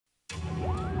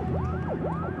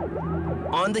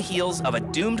On the heels of a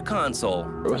doomed console,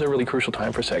 it was a really crucial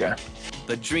time for Sega.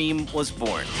 the dream was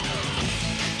born.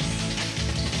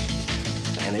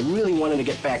 And they really wanted to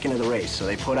get back into the race, so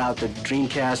they put out the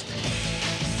Dreamcast.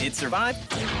 It survived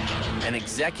an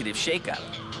executive shakeup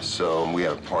So we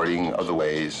had a parting of the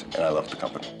ways, and I left the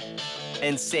company.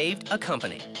 and saved a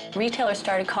company. Retailers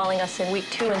started calling us in week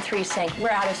 2 and 3 saying, we're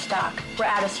out of stock, we're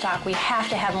out of stock, we have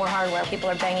to have more hardware. People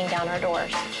are banging down our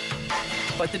doors.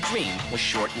 But the dream was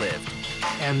short-lived.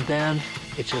 And then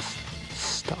it just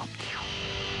stopped.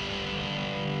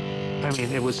 I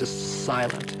mean, it was just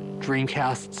silent.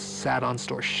 Dreamcasts sat on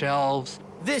store shelves.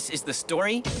 This is the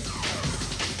story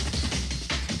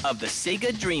of the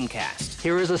Sega Dreamcast.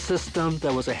 Here is a system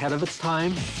that was ahead of its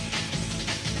time.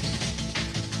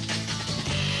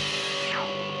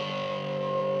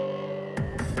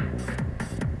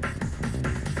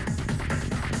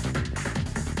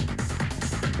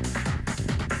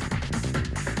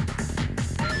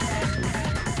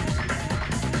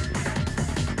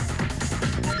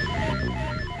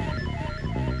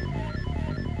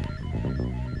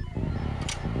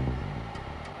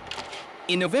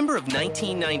 In November of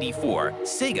 1994,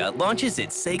 Sega launches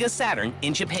its Sega Saturn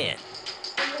in Japan.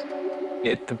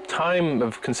 At the time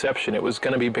of conception, it was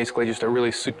going to be basically just a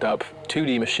really souped-up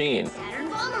 2D machine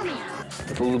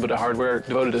with a little bit of hardware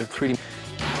devoted to 3D.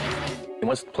 And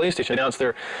once PlayStation announced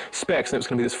their specs and it was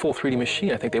going to be this full 3D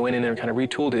machine, I think they went in there and kind of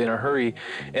retooled it in a hurry,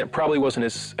 and it probably wasn't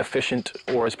as efficient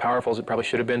or as powerful as it probably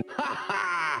should have been. Ha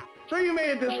ha! So you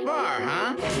made it this far,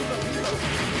 huh?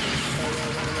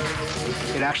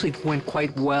 It actually went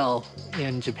quite well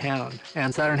in Japan,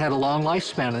 and Saturn had a long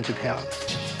lifespan in Japan.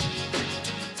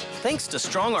 Thanks to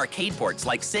strong arcade ports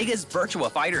like Sega's Virtua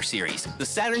Fighter series, the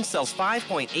Saturn sells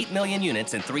 5.8 million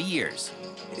units in 3 years.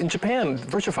 In Japan,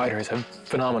 Virtua Fighter is a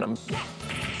phenomenon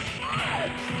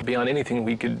beyond anything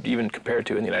we could even compare it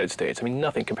to in the United States. I mean,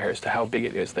 nothing compares to how big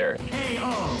it is there.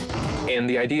 And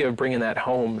the idea of bringing that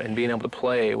home and being able to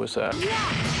play was a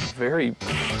very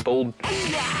bold,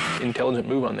 intelligent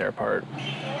move on their part.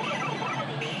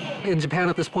 In Japan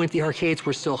at this point, the arcades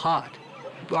were still hot.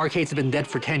 Arcades have been dead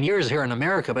for 10 years here in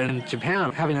America, but in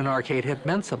Japan, having an arcade hit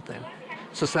meant something.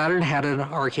 So Saturn had an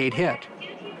arcade hit.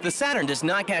 The Saturn does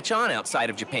not catch on outside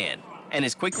of Japan and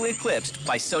is quickly eclipsed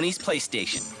by Sony's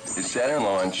PlayStation. The Saturn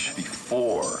launched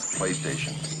before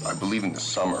PlayStation, I believe in the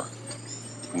summer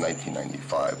of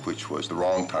 1995, which was the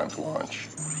wrong time to launch.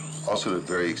 Also at a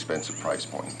very expensive price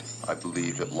point. I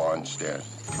believe it launched at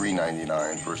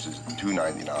 $399 versus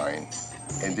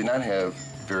 $299 and did not have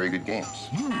very good games.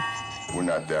 Were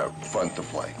not that fun to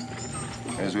play.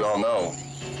 And as we all know,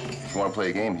 if you want to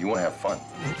play a game, you want to have fun.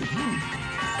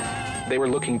 They were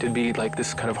looking to be like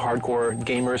this kind of hardcore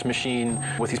gamers machine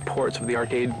with these ports of the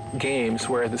arcade games,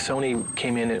 where the Sony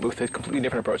came in with a completely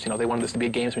different approach. You know, they wanted this to be a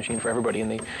games machine for everybody,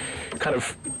 and they kind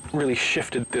of really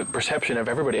shifted the perception of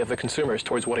everybody, of the consumers,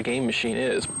 towards what a game machine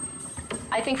is.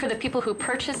 I think for the people who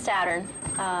purchased Saturn,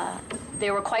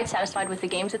 they were quite satisfied with the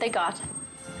games that they got.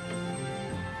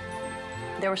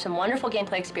 There were some wonderful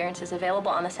gameplay experiences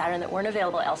available on the Saturn that weren't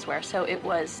available elsewhere, so it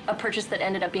was a purchase that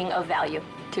ended up being of value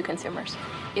to consumers.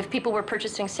 If people were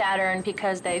purchasing Saturn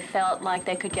because they felt like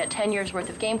they could get 10 years worth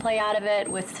of gameplay out of it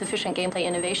with sufficient gameplay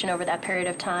innovation over that period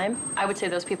of time, I would say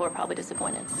those people were probably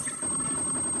disappointed.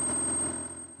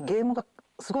 The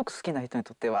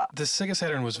Sega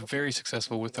Saturn was very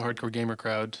successful with the hardcore gamer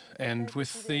crowd, and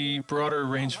with the broader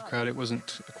range of crowd, it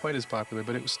wasn't quite as popular,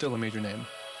 but it was still a major name.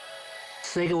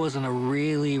 Sega was in a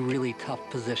really, really tough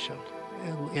position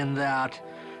in that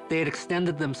they had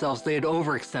extended themselves, they had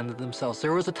overextended themselves.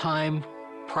 There was a time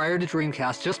prior to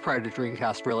Dreamcast, just prior to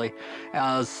Dreamcast really,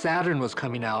 as Saturn was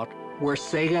coming out, where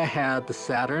Sega had the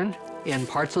Saturn. In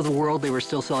parts of the world, they were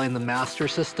still selling the Master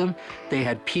System. They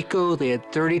had Pico, they had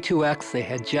 32X, they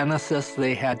had Genesis,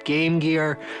 they had Game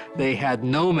Gear, they had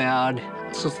Nomad.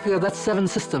 So yeah, that's 7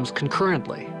 systems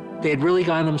concurrently. They had really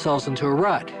gotten themselves into a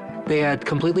rut. They had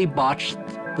completely botched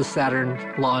the Saturn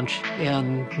launch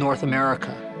in North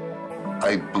America.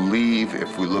 I believe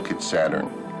if we look at Saturn,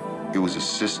 it was a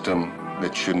system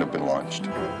that shouldn't have been launched.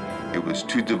 It was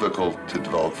too difficult to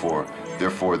develop for,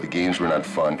 therefore the games were not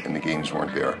fun and the games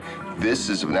weren't there. This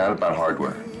is not about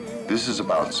hardware. This is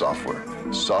about software.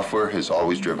 Software has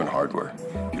always driven hardware.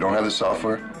 If you don't have the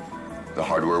software, the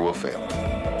hardware will fail.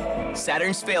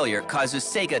 Saturn's failure causes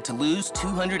Sega to lose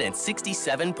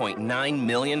 $267.9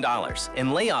 million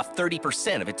and lay off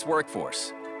 30% of its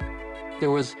workforce.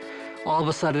 There was all of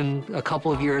a sudden a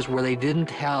couple of years where they didn't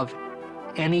have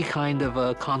any kind of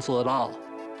a console at all.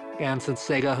 And since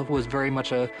Sega was very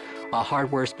much a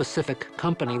hardware-specific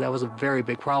company, that was a very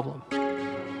big problem.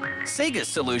 Sega's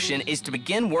solution is to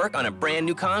begin work on a brand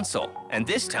new console, and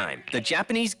this time, the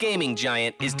Japanese gaming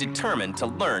giant is determined to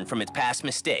learn from its past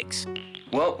mistakes.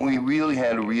 Well, we really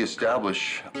had to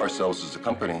reestablish ourselves as a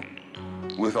company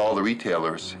with all the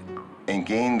retailers and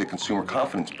gain the consumer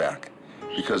confidence back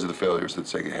because of the failures that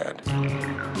Sega had.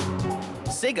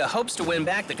 Sega hopes to win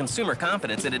back the consumer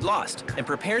confidence it had lost and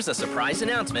prepares a surprise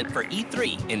announcement for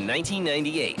E03 in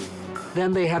 1998.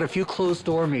 Then they had a few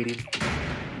closed-door meetings.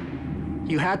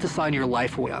 You had to sign your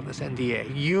life away on this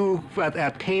NDA. You,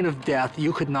 at pain of death,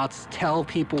 you could not tell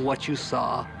people what you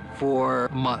saw for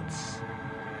months.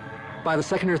 By the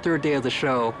second or third day of the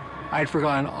show, I'd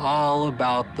forgotten all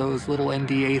about those little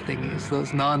NDA thingies,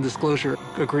 those non-disclosure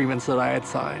agreements that I had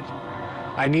signed.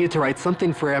 I needed to write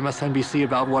something for MSNBC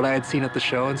about what I had seen at the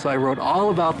show, and so I wrote all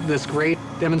about this great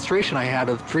demonstration I had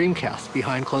of Dreamcast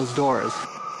behind closed doors.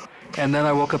 And then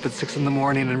I woke up at 6 in the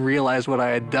morning and realized what I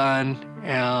had done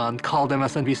and called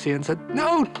MSNBC and said,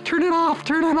 "No, turn it off,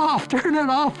 turn it off, turn it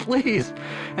off, please."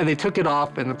 And they took it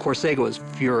off, and of course Sega was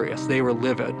furious. They were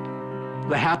livid.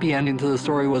 The happy ending to the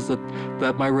story was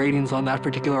that my ratings on that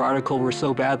particular article were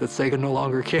so bad that Sega no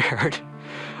longer cared.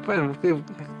 But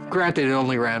granted, it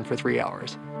only ran for 3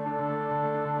 hours.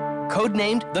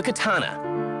 Codenamed the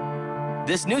Katana.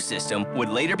 This new system would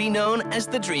later be known as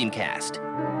the Dreamcast.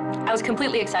 I was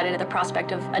completely excited at the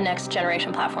prospect of a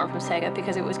next-generation platform from Sega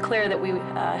because it was clear that we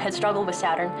had struggled with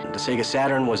Saturn. The Sega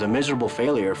Saturn was a miserable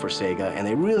failure for Sega, and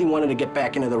they really wanted to get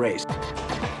back into the race.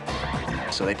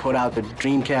 So they put out the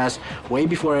Dreamcast way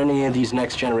before any of these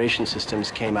next-generation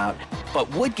systems came out. But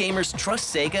would gamers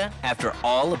trust Sega after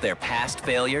all of their past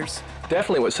failures?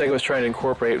 Definitely what Sega was trying to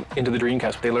incorporate into the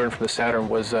Dreamcast, what they learned from the Saturn,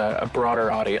 was a broader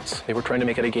audience. They were trying to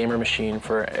make it a gamer machine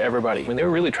for everybody. I mean, they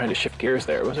were really trying to shift gears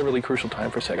there. It was a really crucial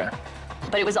time for Sega.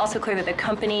 But it was also clear that the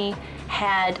company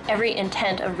had every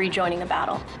intent of rejoining the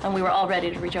battle, and we were all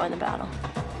ready to rejoin the battle.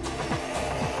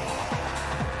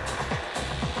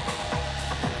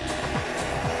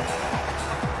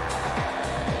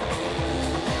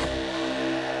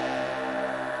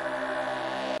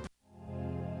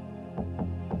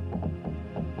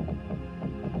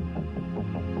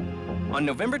 On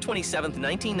November 27,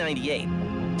 1998,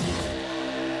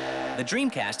 the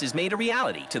Dreamcast is made a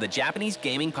reality to the Japanese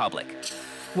gaming public.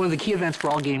 One of the key events for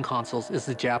all game consoles is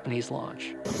the Japanese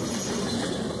launch.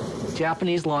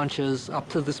 Japanese launches up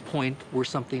to this point were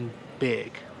something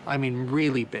big. I mean,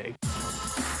 really big.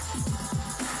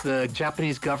 The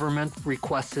Japanese government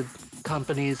requested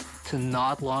companies to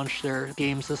not launch their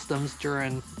game systems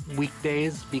during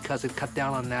weekdays because it cut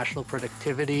down on national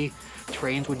productivity.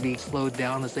 Trains would be slowed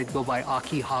down as they'd go by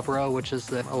Akihabara, which is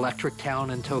the electric town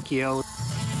in Tokyo.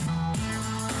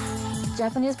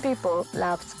 Japanese people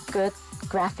loved good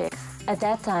graphics. At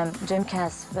that time,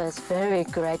 Dreamcast was very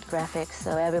great graphics,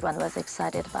 so everyone was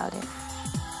excited about it.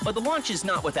 But the launch is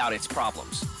not without its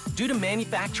problems. Due to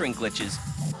manufacturing glitches,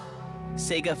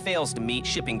 Sega fails to meet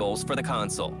shipping goals for the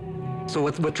console. So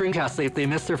with Dreamcast, they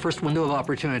missed their first window of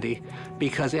opportunity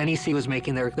because NEC was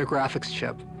making their graphics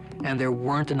chip, and there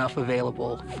weren't enough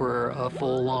available for a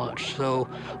full launch. So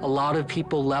a lot of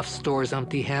people left stores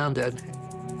empty-handed.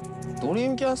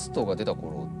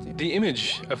 The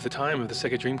image of the time of the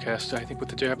Sega Dreamcast, I think, with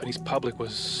the Japanese public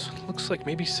looks like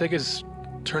maybe Sega's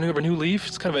turning over a new leaf.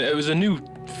 It's kind of it was a new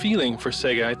feeling for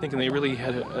Sega, I think, and they really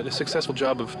had a successful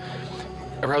job of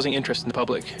arousing interest in the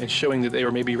public and showing that they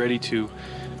were maybe ready to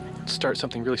start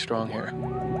something really strong here.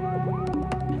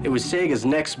 It was Sega's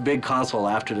next big console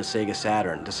after the Sega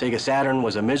Saturn. The Sega Saturn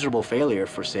was a miserable failure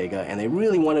for Sega, and they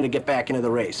really wanted to get back into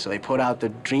the race. So they put out the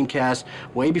Dreamcast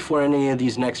way before any of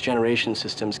these next-generation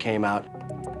systems came out.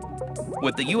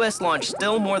 With the U.S. launch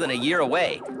still more than a year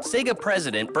away, Sega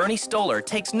president Bernie Stolar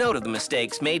takes note of the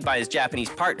mistakes made by his Japanese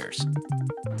partners.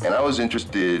 And I was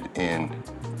interested in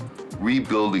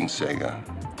rebuilding Sega,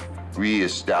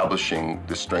 re-establishing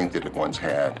the strength that it once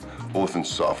had, both in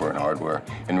software and hardware,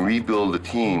 and rebuild a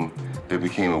team that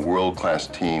became a world-class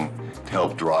team to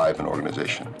help drive an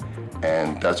organization.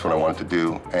 And that's what I wanted to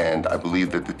do, and I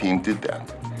believe that the team did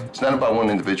that. It's not about one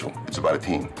individual, it's about a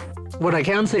team. What I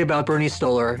can say about Bernie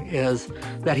Stolar is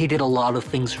that he did a lot of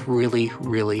things really,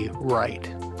 really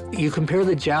right. You compare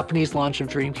the Japanese launch of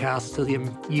Dreamcast to the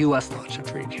US launch of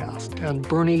Dreamcast, and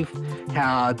Bernie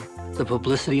had the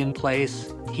publicity in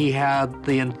place. He had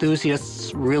the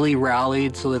enthusiasts really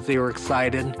rallied so that they were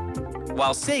excited.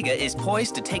 While Sega is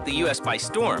poised to take the US by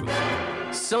storm,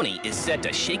 Sony is set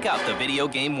to shake out the video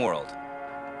game world.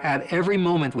 At every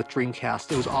moment with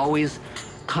Dreamcast, it was always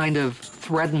kind of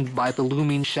threatened by the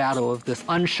looming shadow of this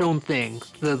unshown thing.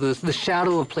 The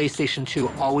shadow of PlayStation 2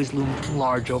 always loomed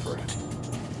large over it.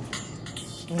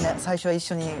 な最初は一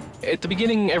緒に At the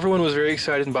beginning, everyone was very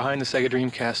excited and behind the Sega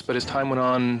Dreamcast, but as time went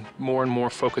on, more and more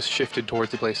focus shifted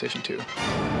towards the PlayStation 2.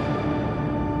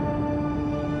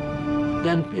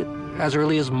 Then, as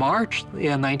early as March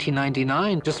in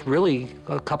 1999, just really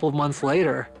a couple of months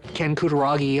later, Ken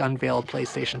Kutaragi unveiled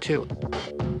PlayStation 2.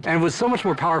 And it was so much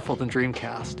more powerful than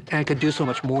Dreamcast, and it could do so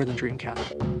much more than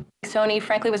Dreamcast. Sony,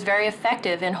 frankly, was very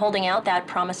effective in holding out that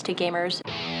promise to gamers.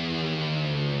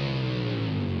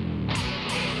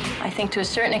 I think to a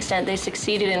certain extent they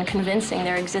succeeded in convincing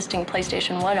their existing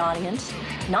PlayStation 1 audience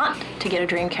not to get a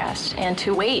Dreamcast and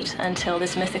to wait until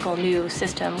this mythical new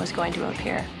system was going to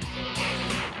appear.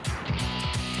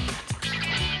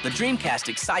 The Dreamcast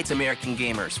excites American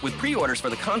gamers, with pre-orders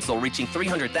for the console reaching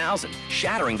 300,000,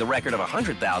 shattering the record of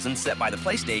 100,000 set by the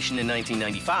PlayStation in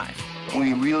 1995.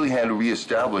 We really had to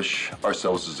reestablish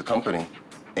ourselves as a company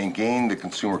and gain the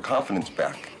consumer confidence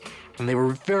back. And they were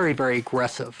very, very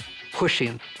aggressive,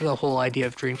 pushing the whole idea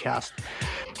of Dreamcast.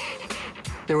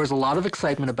 There was a lot of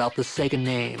excitement about the Sega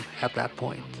name at that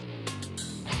point.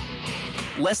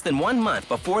 Less than 1 month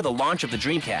before the launch of the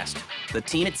Dreamcast, the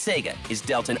team at Sega is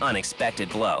dealt an unexpected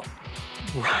blow.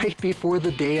 Right before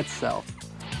the day itself,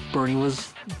 Bernie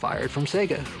was fired from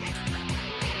Sega.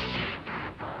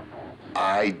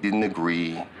 I didn't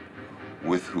agree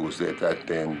with who was at that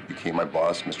then became my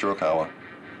boss, Mr. Okawa.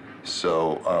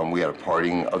 So we had a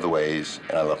parting of the ways,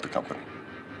 and I left the company.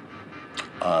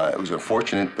 It was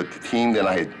unfortunate, but the team that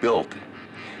I had built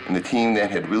and the team that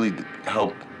had really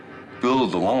helped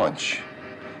build the launch,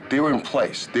 they were in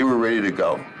place. They were ready to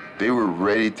go. They were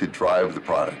ready to drive the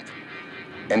product,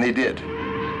 and they did.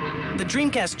 The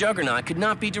Dreamcast juggernaut could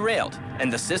not be derailed,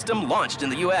 and the system launched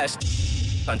in the U.S.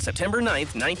 on September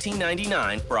 9th,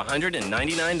 1999 for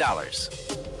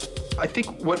 $199. I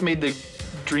think what made the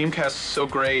Dreamcast so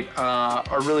great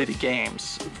are really the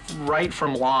games. Right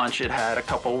from launch, it had a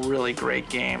couple really great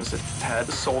games. It had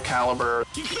Soul Calibur.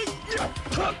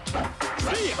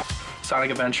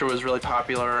 Sonic Adventure was really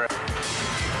popular.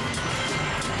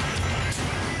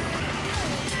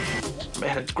 It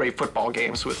had great football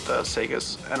games with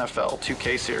Sega's NFL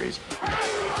 2K series.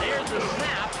 There's the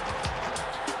snap.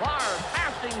 Barr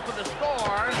passing for the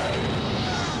score.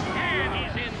 And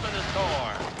he's in for the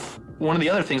score. One of the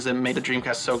other things that made the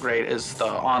Dreamcast so great is the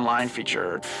online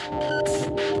feature.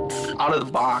 Out of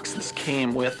the box, this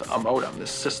came with a modem,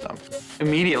 this system.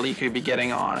 Immediately, you could be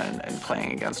getting on and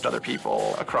playing against other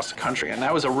people across the country, and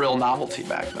that was a real novelty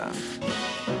back then.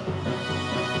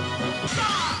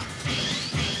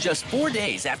 Just 4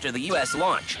 days after the U.S.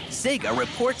 launch, Sega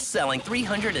reports selling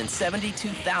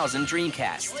 372,000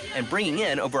 Dreamcasts and bringing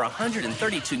in over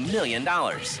 $132 million.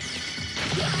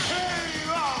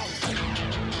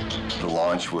 The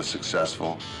launch was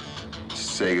successful,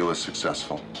 Sega was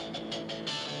successful,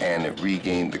 and it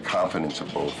regained the confidence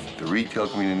of both the retail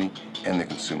community and the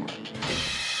consumer.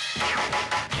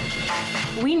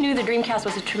 We knew the Dreamcast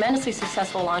was a tremendously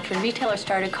successful launch when retailers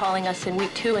started calling us in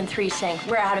week 2 and 3 saying,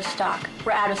 we're out of stock,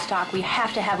 we're out of stock, we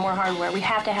have to have more hardware, we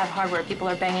have to have hardware, people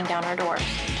are banging down our doors.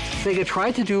 Sega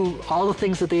tried to do all the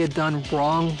things that they had done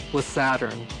wrong with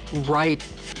Saturn, right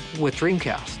with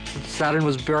Dreamcast. Saturn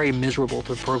was very miserable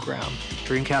to program.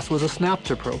 Dreamcast was a snap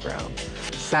to program.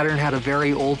 Saturn had a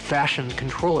very old-fashioned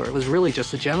controller. It was really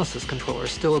just a Genesis controller,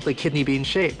 still at the kidney bean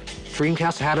shape.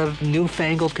 Dreamcast had a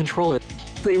newfangled controller.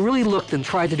 They really looked and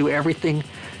tried to do everything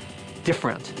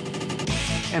different.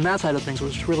 And that side of things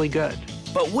was really good.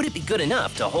 But would it be good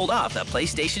enough to hold off the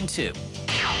PlayStation 2?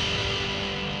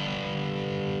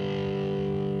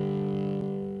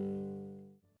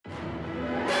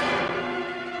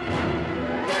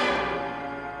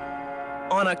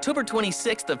 On October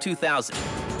 26th of 2000,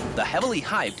 the heavily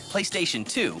hyped PlayStation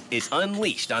 2 is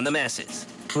unleashed on the masses.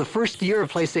 The first year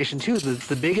of PlayStation 2,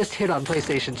 the biggest hit on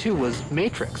PlayStation 2 was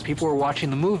Matrix. People were watching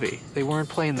the movie. They weren't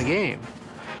playing the game.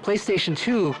 PlayStation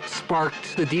 2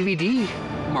 sparked the DVD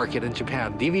market in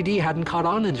Japan. DVD hadn't caught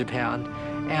on in Japan.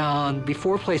 And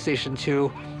before PlayStation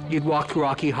 2, you'd walk through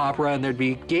Akihabara and there'd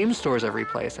be game stores every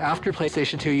place. After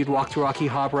PlayStation 2, you'd walk through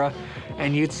Akihabara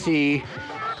and you'd see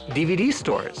DVD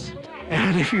stores.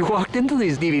 And if you walked into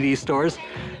these DVD stores,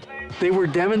 they were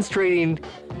demonstrating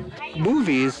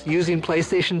movies using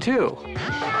PlayStation 2.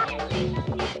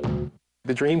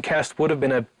 The Dreamcast would have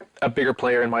been a bigger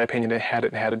player, in my opinion, had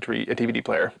it had a DVD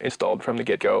player installed from the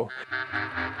get-go.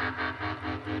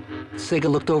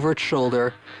 Sega looked over its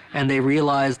shoulder, and they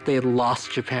realized they had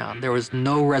lost Japan. There was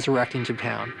no resurrecting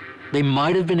Japan. They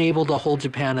might have been able to hold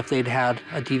Japan if they'd had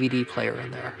a DVD player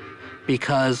in there.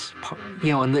 Because,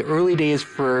 you know, in the early days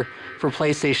for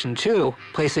PlayStation 2,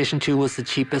 PlayStation 2 was the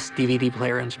cheapest DVD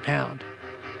player in Japan.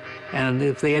 And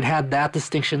if they had had that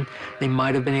distinction, they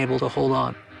might have been able to hold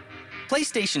on.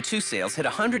 PlayStation 2 sales hit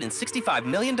 $165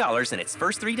 million in its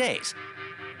first 3 days,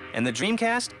 and the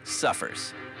Dreamcast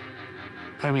suffers.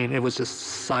 I mean, it was just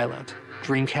silent.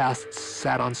 Dreamcast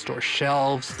sat on store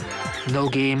shelves. No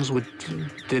games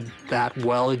did that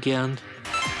well again.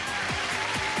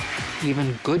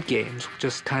 Even good games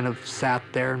just kind of sat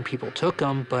there and people took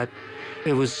them, but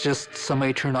it was just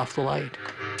somebody turned off the light.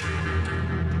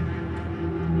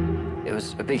 It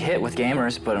was a big hit with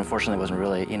gamers, but unfortunately it wasn't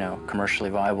really, commercially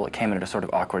viable. It came at a sort of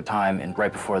awkward time and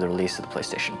right before the release of the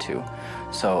PlayStation 2.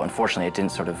 So unfortunately it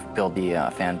didn't sort of build the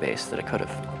fan base that it could have.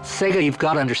 Sega, you've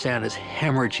got to understand, is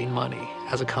hemorrhaging money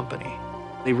as a company.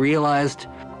 They realized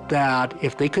that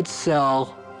if they could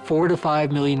sell 4 to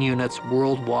 5 million units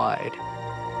worldwide,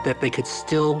 that they could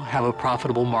still have a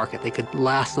profitable market. They could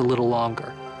last a little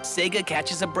longer. Sega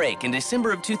catches a break in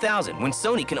December of 2000 when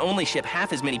Sony can only ship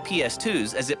half as many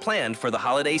PS2s as it planned for the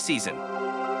holiday season.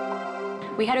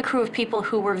 We had a crew of people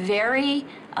who were very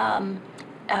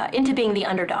into being the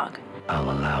underdog.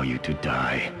 I'll allow you to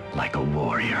die like a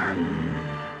warrior.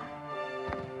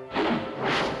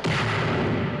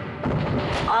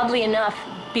 Oddly enough,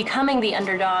 becoming the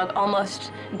underdog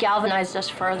almost galvanized us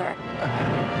further.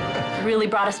 Really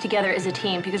brought us together as a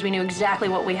team because we knew exactly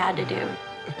what we had to do.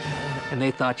 And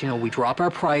they thought, we drop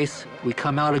our price, we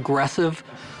come out aggressive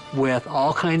with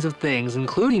all kinds of things,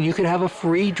 including you could have a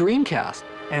free Dreamcast.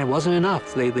 And it wasn't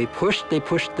enough. They pushed.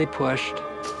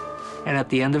 And at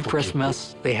the end of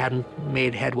Christmas, they hadn't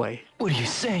made headway. What are you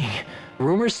saying?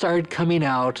 Rumors started coming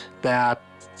out that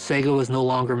Sega was no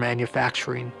longer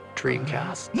manufacturing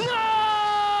Dreamcast. No!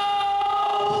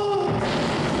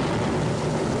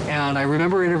 And I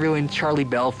remember interviewing Charlie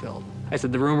Belfield. I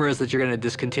said, the rumor is that you're going to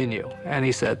discontinue. And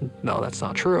he said, no, that's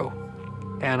not true.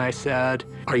 And I said,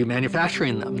 are you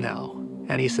manufacturing them now?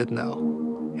 And he said,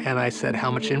 no. And I said,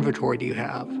 how much inventory do you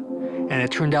have? And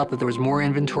it turned out that there was more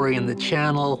inventory in the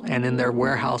channel and in their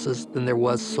warehouses than there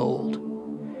was sold.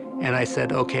 And I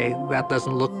said, okay, that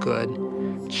doesn't look good.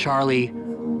 Charlie,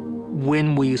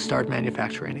 when will you start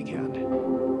manufacturing again?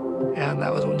 And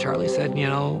that was when Charlie said,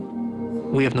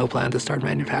 we have no plan to start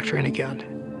manufacturing again.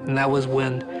 And that was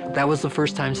the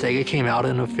first time Sega came out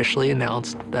and officially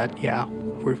announced that, yeah,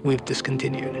 we've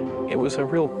discontinued. It was a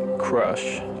real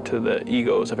crush to the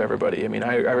egos of everybody. I mean,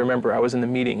 I remember I was in the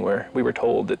meeting where we were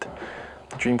told that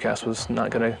the Dreamcast was not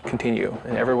going to continue,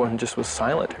 and everyone just was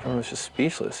silent. Everyone was just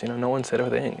speechless. No one said a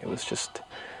thing. It was just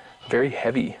very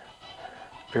heavy,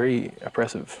 very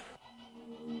oppressive.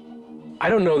 I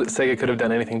don't know that Sega could have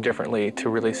done anything differently to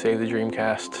really save the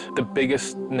Dreamcast. The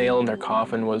biggest nail in their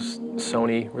coffin was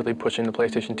Sony really pushing the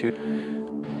PlayStation 2.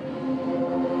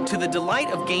 To the delight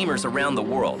of gamers around the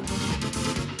world,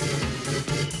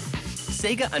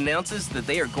 Sega announces that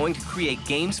they are going to create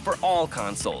games for all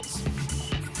consoles.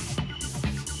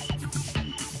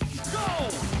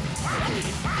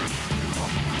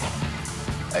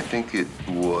 I think it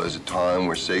was a time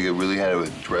where Sega really had to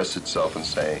address itself and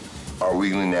say, are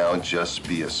we going to now just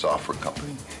be a software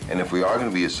company? And if we are going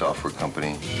to be a software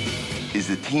company, is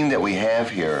the team that we have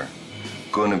here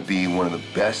going to be one of the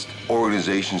best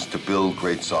organizations to build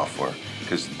great software?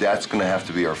 Because that's going to have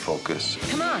to be our focus.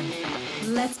 Come on,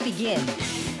 let's begin.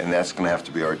 And that's going to have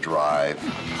to be our drive.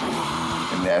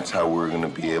 And that's how we're going to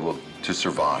be able to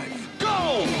survive.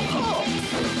 Go!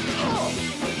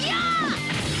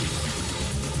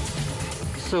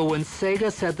 So when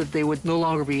Sega said that they would no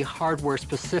longer be hardware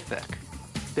specific,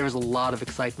 there was a lot of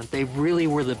excitement. They really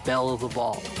were the belle of the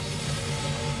ball.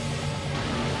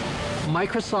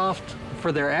 Microsoft,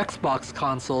 for their Xbox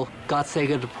console, got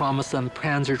Sega to promise them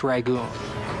Panzer Dragoon.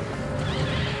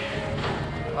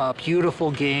 A beautiful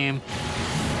game.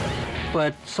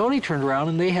 But Sony turned around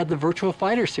and they had the Virtua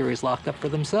Fighter series locked up for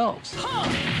themselves.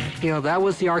 That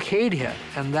was the arcade hit,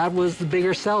 and that was the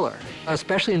bigger seller.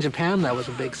 Especially in Japan, that was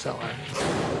a big seller.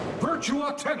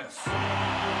 Virtua Tennis.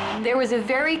 There was a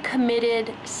very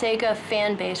committed Sega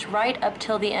fan base right up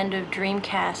till the end of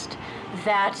Dreamcast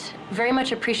that very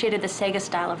much appreciated the Sega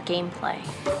style of gameplay.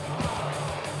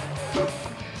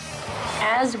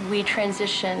 As we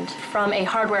transitioned from a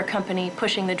hardware company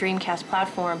pushing the Dreamcast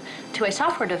platform to a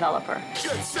software developer,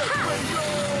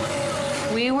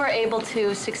 we were able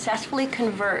to successfully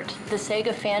convert the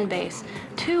Sega fan base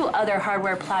to other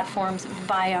hardware platforms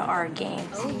via our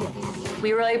games.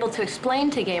 We were able to explain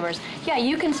to gamers, yeah,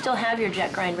 you can still have your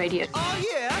jet grind radio,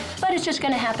 but it's just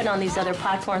going to happen on these other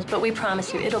platforms, but we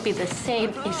promise you it'll be the same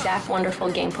exact wonderful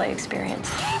gameplay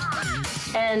experience.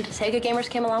 And Sega gamers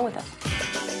came along with us.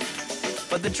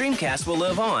 But the Dreamcast will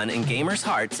live on in gamers'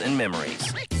 hearts and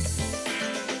memories.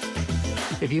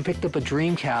 If you picked up a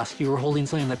Dreamcast, you were holding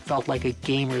something that felt like a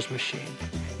gamer's machine.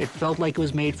 It felt like it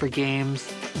was made for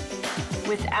games.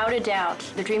 Without a doubt,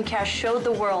 the Dreamcast showed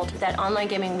the world that online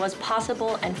gaming was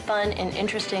possible and fun and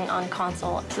interesting on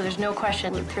console. So there's no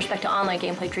question, with respect to online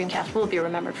gameplay, Dreamcast will be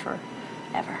remembered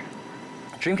forever.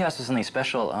 Dreamcast was something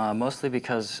special, mostly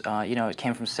because, you know, it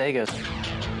came from Sega.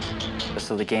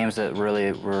 So the games that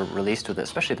really were released with it,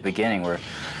 especially at the beginning, were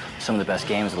some of the best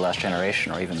games of the last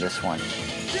generation, or even this one.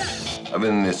 I've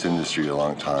been in this industry a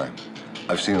long time.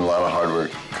 I've seen a lot of hardware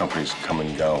companies come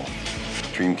and go.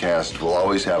 Dreamcast will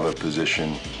always have a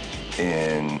position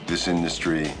in this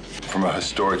industry from a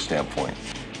historic standpoint.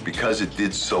 Because it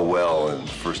did so well in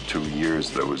the first 2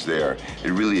 years that it was there,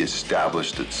 it really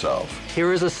established itself.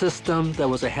 Here is a system that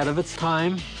was ahead of its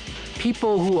time.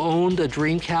 People who owned a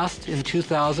Dreamcast in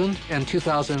 2000 and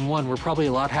 2001 were probably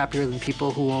a lot happier than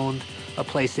people who owned a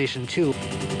PlayStation 2,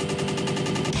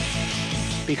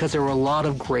 because there were a lot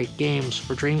of great games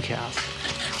for Dreamcast.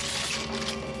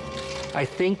 I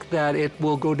think that it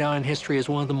will go down in history as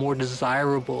one of the more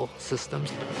desirable systems.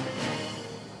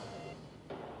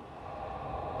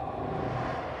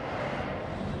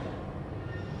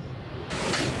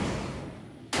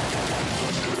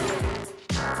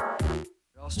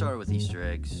 It all started with Easter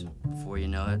eggs. Before you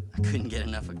know it, I couldn't get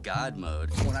enough of God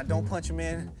mode. When I don't punch him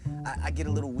in, I get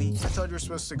a little weak. I thought you were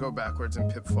supposed to go backwards in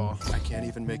Pitfall. I can't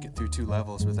even make it through 2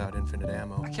 levels without infinite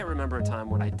ammo. I can't remember a time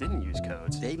when I didn't use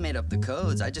codes. They made up the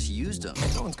codes, I just used them.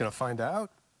 No one's gonna find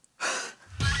out.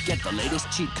 Get the latest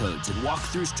cheat codes and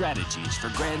walk-through strategies for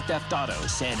Grand Theft Auto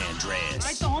San Andreas.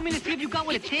 Write the homie to see if you got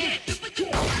what it takes.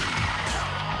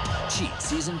 Cheat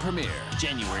season premiere,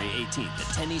 January 18th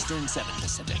at 10 Eastern, 7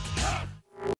 Pacific.